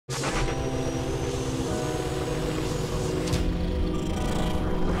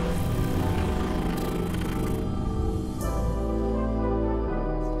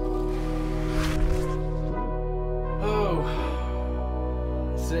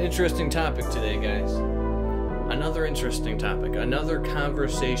interesting topic today, guys. Another interesting topic. Another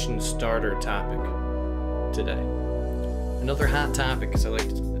conversation starter topic today. Another hot topic, as I like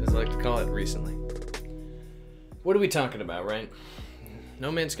to call it recently. What are we talking about, right?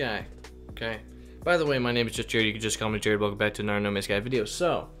 No Man's Sky. Okay. By the way, my name is just Jared. You can just call me Jared. Welcome back to another No Man's Sky video.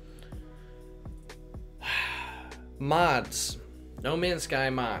 So, mods. No Man's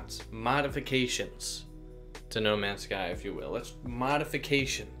Sky mods. Modifications to No Man's Sky, if you will. It's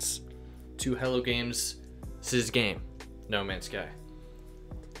modifications to Hello Games' game, No Man's Sky.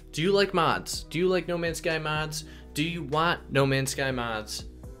 Do you like mods? Do you like No Man's Sky mods? Do you want No Man's Sky mods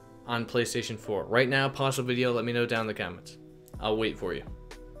on PlayStation 4? Right now, pause the video, let me know down in the comments. I'll wait for you.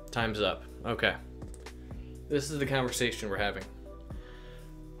 Time's up. Okay. This is the conversation we're having.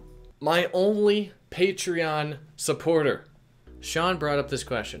 My only Patreon supporter, Sean, brought up this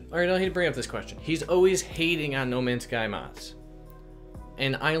question. Alright, no, he didn't bring up this question. He's always hating on No Man's Sky mods.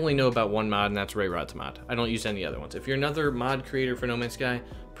 And I only know about one mod, and that's Rayrod's mod. I don't use any other ones. If you're another mod creator for No Man's Sky,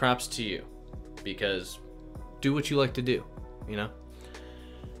 props to you. Because do what you like to do, you know?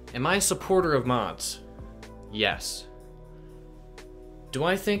 Am I a supporter of mods? Yes. Do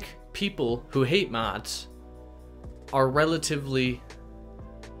I think people who hate mods are relatively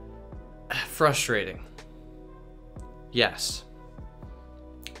frustrating? Yes.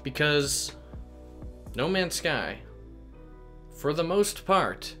 Because No Man's Sky, for the most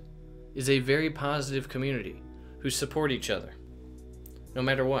part, is a very positive community who support each other, no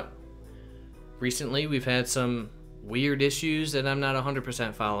matter what. Recently, we've had some weird issues that I'm not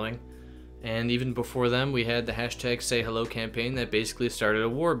 100% following, and even before them, we had the hashtag Say Hello campaign that basically started a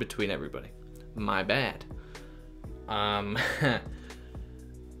war between everybody. My bad.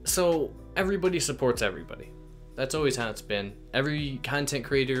 So everybody supports everybody. That's always how it's been. Every content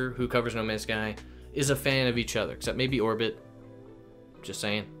creator who covers No Man's Sky is a fan of each other, except maybe Orbit. Just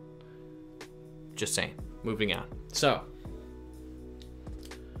saying. Just saying. Moving on. So,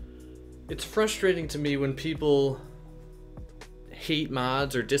 it's frustrating to me when people hate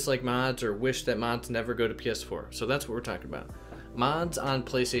mods or dislike mods or wish that mods never go to PS4. So that's what we're talking about. Mods on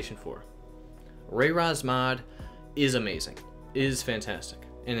PlayStation 4. Rayrod's mod is amazing. Is fantastic.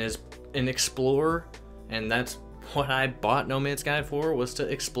 And as an explorer, and that's what I bought No Man's Sky for, was to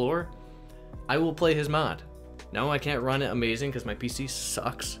explore, I will play his mod. No, I can't run it amazing because my PC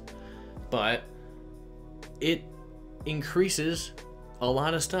sucks, but it increases a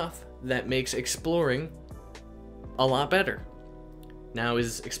lot of stuff that makes exploring a lot better. Now,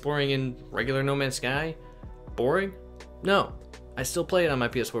 is exploring in regular No Man's Sky boring? No. I still play it on my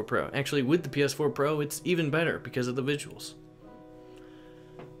PS4 Pro. Actually, with the PS4 Pro, it's even better because of the visuals.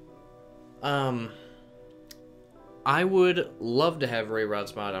 I would love to have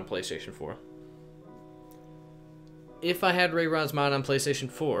Rayrod's mod on PlayStation 4. If I had Rayrod's mod on PlayStation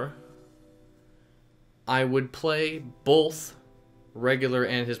 4, I would play both regular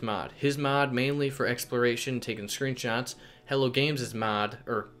and his mod. His mod mainly for exploration, taking screenshots. Hello Games' mod,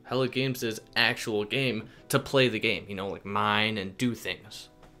 or Hello Games' actual game, to play the game. You know, like mine and do things.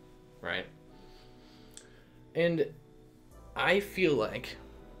 Right? And I feel like,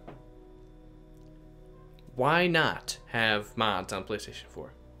 why not have mods on PlayStation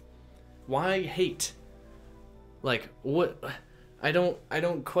 4? Why hate? Like, what? I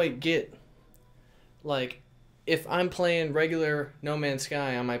don't quite get, like, if I'm playing regular No Man's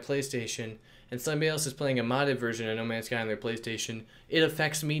Sky on my PlayStation and somebody else is playing a modded version of No Man's Sky on their PlayStation, it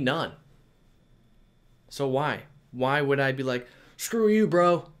affects me none. So why? Why would I be like, screw you,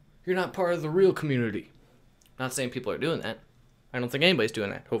 bro, you're not part of the real community? Not saying people are doing that. I don't think anybody's doing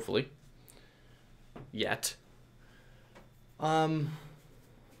that, hopefully. Yet.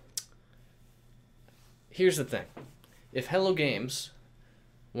 Here's the thing. If Hello Games,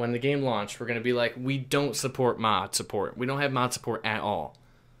 when the game launched, we're going to be like, we don't support mod support. We don't have mod support at all.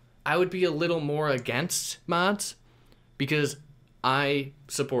 I would be a little more against mods because I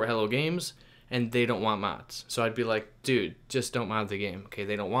support Hello Games and they don't want mods. So I'd be like, dude, just don't mod the game. Okay,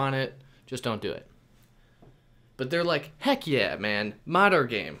 they don't want it. Just don't do it. But they're like, heck yeah, man. Mod our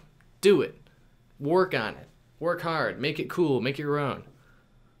game. Do it. Work on it. Work hard. Make it cool. Make it your own.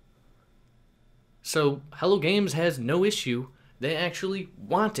 So Hello Games has no issue. They actually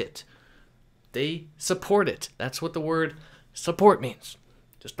want it. They support it. That's what the word support means.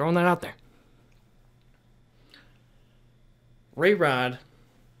 Just throwing that out there. Rayrod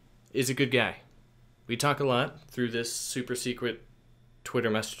is a good guy. We talk a lot through this super secret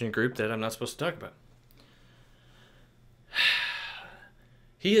Twitter messaging group that I'm not supposed to talk about.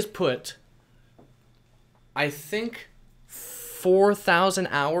 He has put, I think, 4,000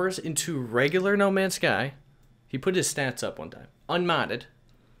 hours into regular No Man's Sky. He put his stats up one time. Unmodded.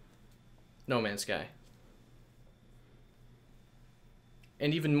 No Man's Sky.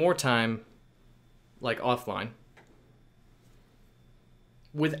 And even more time, like offline,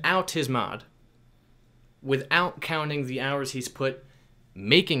 without his mod, without counting the hours he's put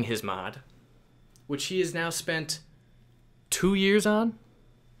making his mod, which he has now spent 2 years on.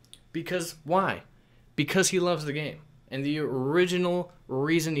 Because why? Because he loves the game. And the original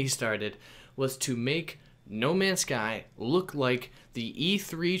reason he started was to make No Man's Sky look like the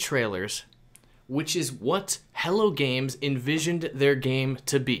E3 trailers, which is what Hello Games envisioned their game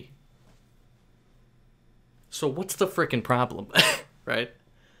to be. So what's the frickin' problem, right?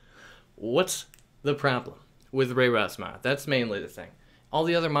 What's the problem with Ray Rod's mod? That's mainly the thing. All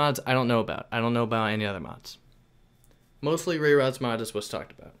the other mods I don't know about. I don't know about any other mods. Mostly Ray Rod's mod is what's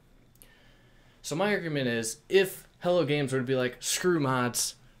talked about. So my argument is, if Hello Games were to be like, screw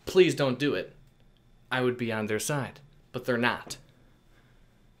mods, please don't do it, I would be on their side. But they're not.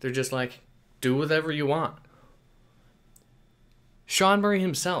 They're just like, do whatever you want. Sean Murray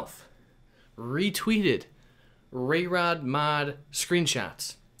himself retweeted Ray Rod mod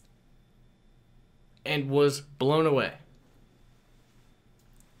screenshots and was blown away.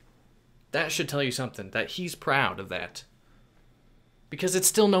 That should tell you something, that he's proud of that. Because it's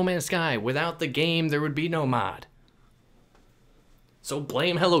still No Man's Sky. Without the game, there would be no mod. So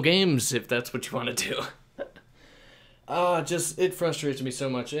blame Hello Games if that's what you want to do. It frustrates me so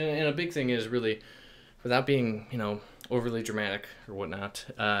much. And a big thing is really, without being, overly dramatic or whatnot,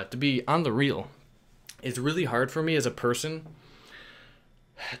 to be on the real, it's really hard for me as a person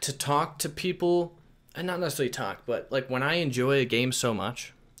to talk to people, and not necessarily talk, but like when I enjoy a game so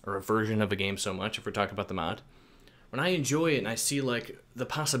much, or a version of a game so much, if we're talking about the mod, when I enjoy it and I see like the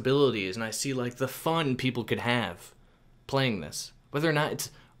possibilities and I see like the fun people could have playing this, whether or not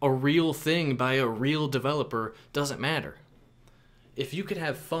it's a real thing by a real developer doesn't matter. If you could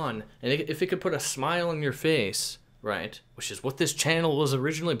have fun and if it could put a smile on your face, right, which is what this channel was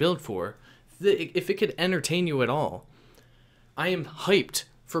originally built for, if it could entertain you at all, I am hyped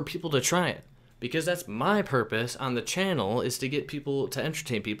for people to try it. Because that's my purpose on the channel, is to get people, to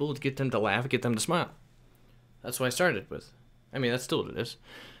entertain people, to get them to laugh, get them to smile. That's what I started with. I mean, that's still what it is.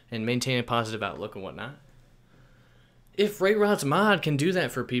 And maintain a positive outlook and whatnot. If Ray Rod's mod can do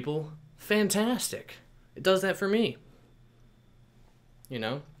that for people, fantastic. It does that for me.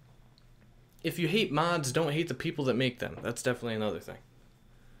 If you hate mods, don't hate the people that make them. That's definitely another thing.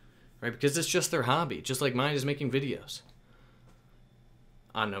 Right? Because it's just their hobby. Just like mine is making videos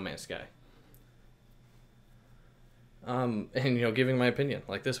on No Man's Sky. And giving my opinion,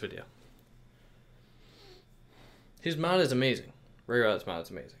 like this video. His mod is amazing. Ray Rod's mod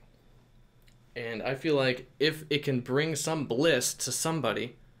is amazing. And I feel like if it can bring some bliss to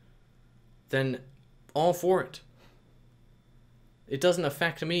somebody, then all for it. It doesn't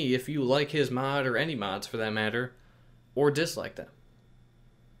affect me if you like his mod, or any mods for that matter, or dislike them.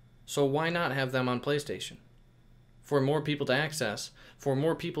 So why not have them on PlayStation? For more people to access, for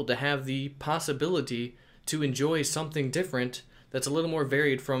more people to have the possibility to enjoy something different that's a little more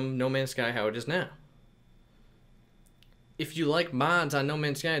varied from No Man's Sky how it is now. If you like mods on No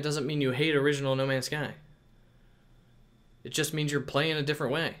Man's Sky, it doesn't mean you hate original No Man's Sky. It just means you're playing a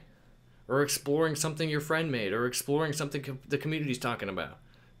different way. Or exploring something your friend made, or exploring something the community's talking about.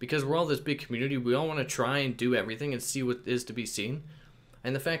 Because we're all this big community, we all want to try and do everything and see what is to be seen.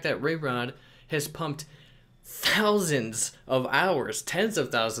 And the fact that Ray Rod has pumped thousands of hours, tens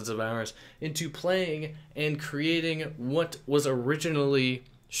of thousands of hours, into playing and creating what was originally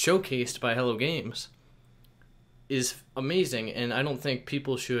showcased by Hello Games is amazing, and I don't think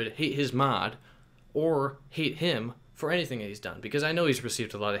people should hate his mod or hate him for anything that he's done, because I know he's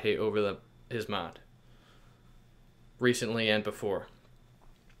received a lot of hate over his mod recently and before.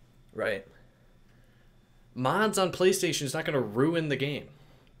 Right? Mods on PlayStation is not going to ruin the game.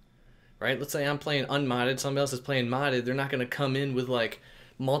 Right? Let's say I'm playing unmodded, somebody else is playing modded. They're not going to come in with like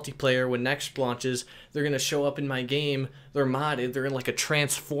multiplayer when next launches. They're going to show up in my game. They're modded. They're in like a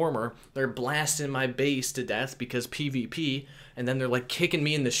transformer. They're blasting my base to death because PvP. And then they're like kicking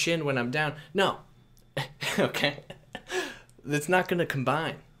me in the shin when I'm down. No. Okay? It's not going to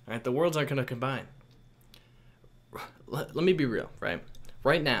combine. Right? The worlds aren't going to combine. Let me be real, right?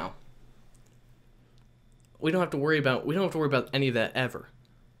 Right now, we don't have to worry about any of that ever.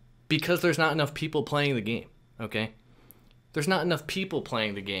 Because there's not enough people playing the game, okay? There's not enough people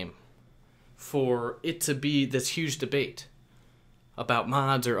playing the game for it to be this huge debate about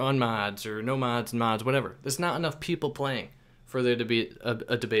mods or unmods or no mods and mods, whatever. There's not enough people playing for there to be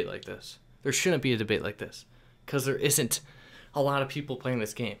a debate like this. There shouldn't be a debate like this because there isn't a lot of people playing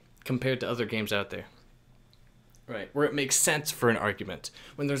this game compared to other games out there, right? Where it makes sense for an argument.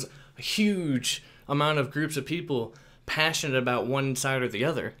 When there's a huge amount of groups of people passionate about one side or the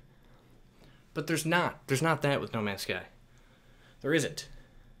other. But there's not. There's not that with No Man's Sky. There isn't.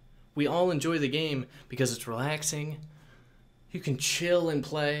 We all enjoy the game because it's relaxing. You can chill and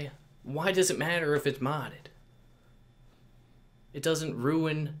play. Why does it matter if it's modded? It doesn't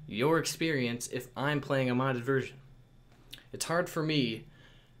ruin your experience if I'm playing a modded version. It's hard for me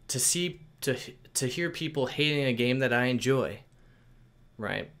to hear people hating a game that I enjoy,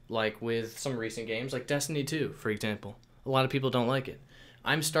 right? Like with some recent games, like Destiny 2, for example. A lot of people don't like it.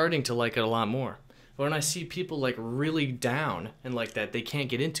 I'm starting to like it a lot more. But when I see people like really down and like that, they can't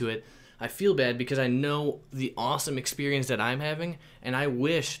get into it, I feel bad because I know the awesome experience that I'm having, and I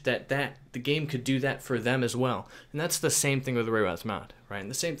wish that the game could do that for them as well. And that's the same thing with the Rayrod's mod, right?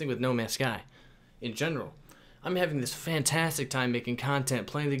 And the same thing with No Man's Sky in general. I'm having this fantastic time making content,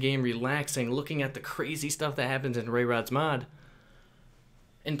 playing the game, relaxing, looking at the crazy stuff that happens in Rayrod's mod,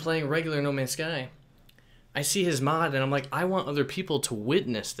 and playing regular No Man's Sky. I see his mod and I'm like, I want other people to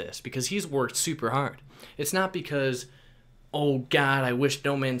witness this because he's worked super hard. It's not because, oh God, I wish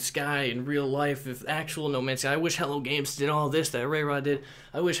No Man's Sky in real life, if actual No Man's Sky, I wish Hello Games did all this that Rayrod did.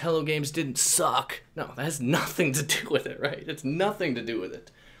 I wish Hello Games didn't suck. No, that has nothing to do with it, right? It's nothing to do with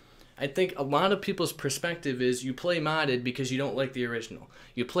it. I think a lot of people's perspective is you play modded because you don't like the original.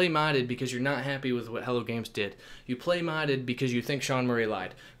 You play modded because you're not happy with what Hello Games did. You play modded because you think Sean Murray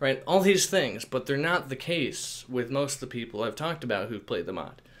lied, right? All these things, but they're not the case with most of the people I've talked about who've played the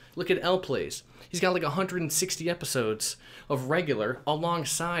mod. Look at L Plays. He's got like 160 episodes of regular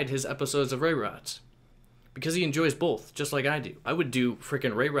alongside his episodes of Rayrod's. Because he enjoys both, just like I do. I would do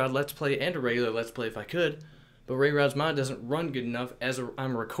freaking Rayrod Let's Play and a regular Let's Play if I could. But Rayrod's mod doesn't run good enough as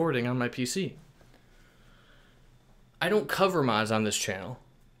I'm recording on my PC. I don't cover mods on this channel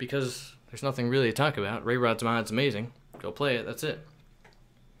because there's nothing really to talk about. Rayrod's mod's amazing. Go play it, that's it.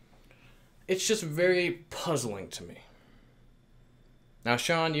 It's just very puzzling to me. Now,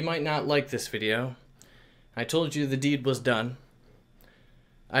 Sean, you might not like this video. I told you the deed was done.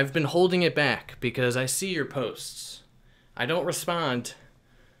 I've been holding it back because I see your posts. I don't respond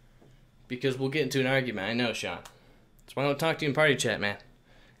because we'll get into an argument. I know, Sean. That's why I don't talk to you in party chat, man.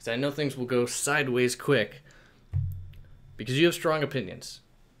 Because I know things will go sideways quick. Because you have strong opinions.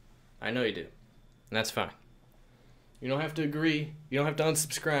 I know you do. And that's fine. You don't have to agree. You don't have to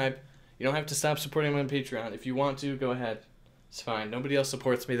unsubscribe. You don't have to stop supporting me on Patreon. If you want to, go ahead. It's fine. Nobody else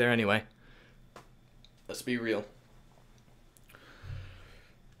supports me there anyway. Let's be real.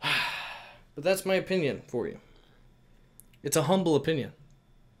 But that's my opinion for you. It's a humble opinion.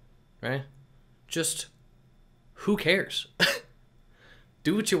 Right? Just, who cares?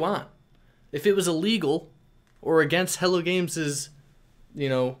 Do what you want. If it was illegal or against Hello Games'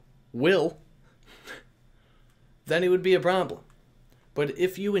 will, then it would be a problem. But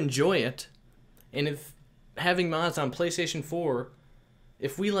if you enjoy it, and if having mods on PlayStation 4,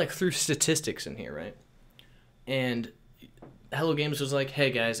 if we threw statistics in here, right? And Hello Games was like,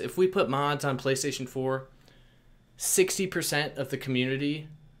 hey guys, if we put mods on PlayStation 4, 60% of the community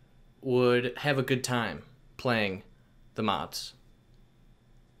would have a good time playing the mods.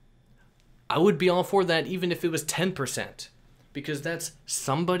 I would be all for that even if it was 10%, because that's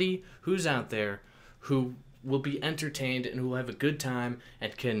somebody who's out there who will be entertained and who will have a good time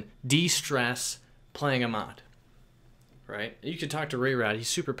and can de-stress playing a mod. Right? You can talk to Rayrod. He's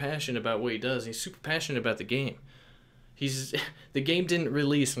super passionate about what he does. He's super passionate about the game. The game didn't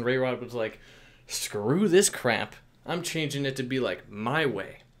release and Rayrod was like, screw this crap. I'm changing it to be like my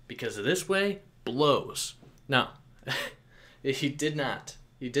way. Because this way blows. No. He did not.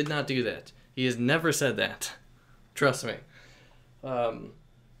 He did not do that. He has never said that. Trust me. Go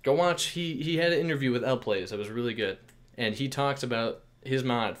watch. He had an interview with L Plays that was really good. And he talks about his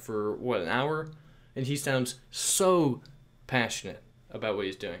mod for, an hour? And he sounds so passionate about what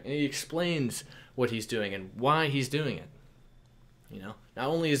he's doing. And he explains what he's doing and why he's doing it. Not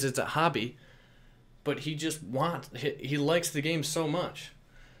only is it a hobby, but he just he likes the game so much.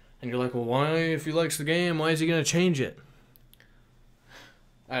 And you're like, well, why, if he likes the game, why is he going to change it?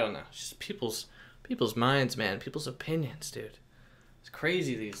 I don't know. It's just people's minds, man. People's opinions, dude. It's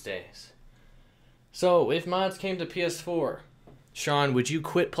crazy these days. So, if mods came to PS4, Sean, would you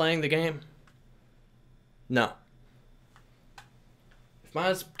quit playing the game? No. If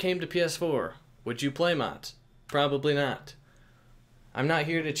mods came to PS4, would you play mods? Probably not. I'm not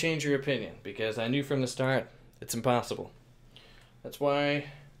here to change your opinion, because I knew from the start it's impossible. That's why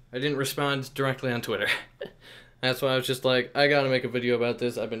I didn't respond directly on Twitter. That's why I was just like, I gotta make a video about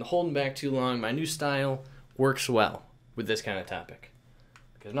this. I've been holding back too long. My new style works well with this kind of topic.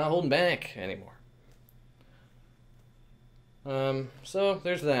 Because I'm not holding back anymore. So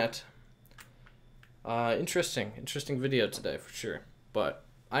there's that. Interesting video today for sure. But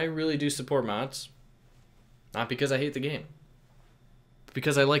I really do support mods. Not because I hate the game, but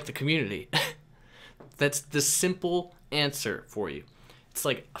because I like the community. That's the simple answer for you. It's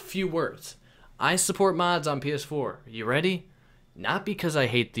like a few words. I support mods on PS4. You ready? Not because I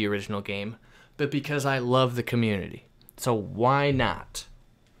hate the original game, but because I love the community. So why not?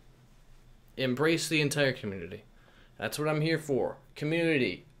 Embrace the entire community. That's what I'm here for.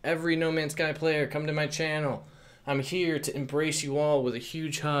 Community. Every No Man's Sky player, come to my channel. I'm here to embrace you all with a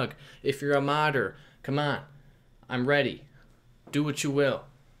huge hug. If you're a modder, come on. I'm ready. Do what you will.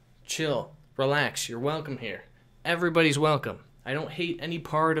 Chill. Relax. You're welcome here. Everybody's welcome. I don't hate any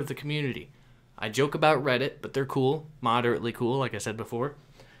part of the community. I joke about Reddit, but they're cool. Moderately cool, like I said before.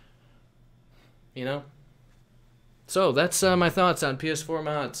 You know? So, that's my thoughts on PS4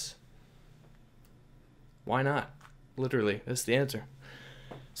 mods. Why not? Literally, that's the answer.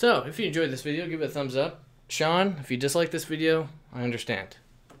 So, if you enjoyed this video, give it a thumbs up. Sean, if you dislike this video, I understand.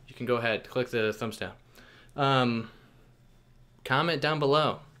 You can go ahead, click the thumbs down. Comment down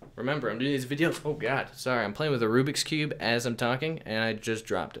below. Remember, I'm doing these videos. Oh, God. Sorry, I'm playing with a Rubik's Cube as I'm talking, and I just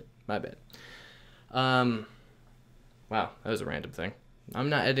dropped it. My bad. Wow, that was a random thing. I'm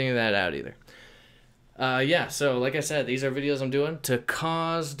not editing that out either. Yeah, so like I said, these are videos I'm doing to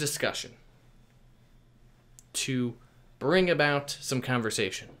cause discussion. To bring about some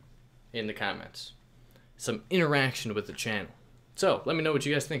conversation in the comments. Some interaction with the channel. So, let me know what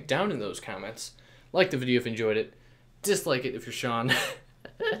you guys think down in those comments. Like the video if you enjoyed it. Dislike it if you're Sean.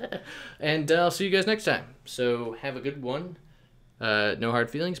 And I'll see you guys next time. So, have a good one. No hard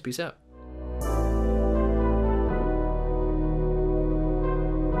feelings. Peace out.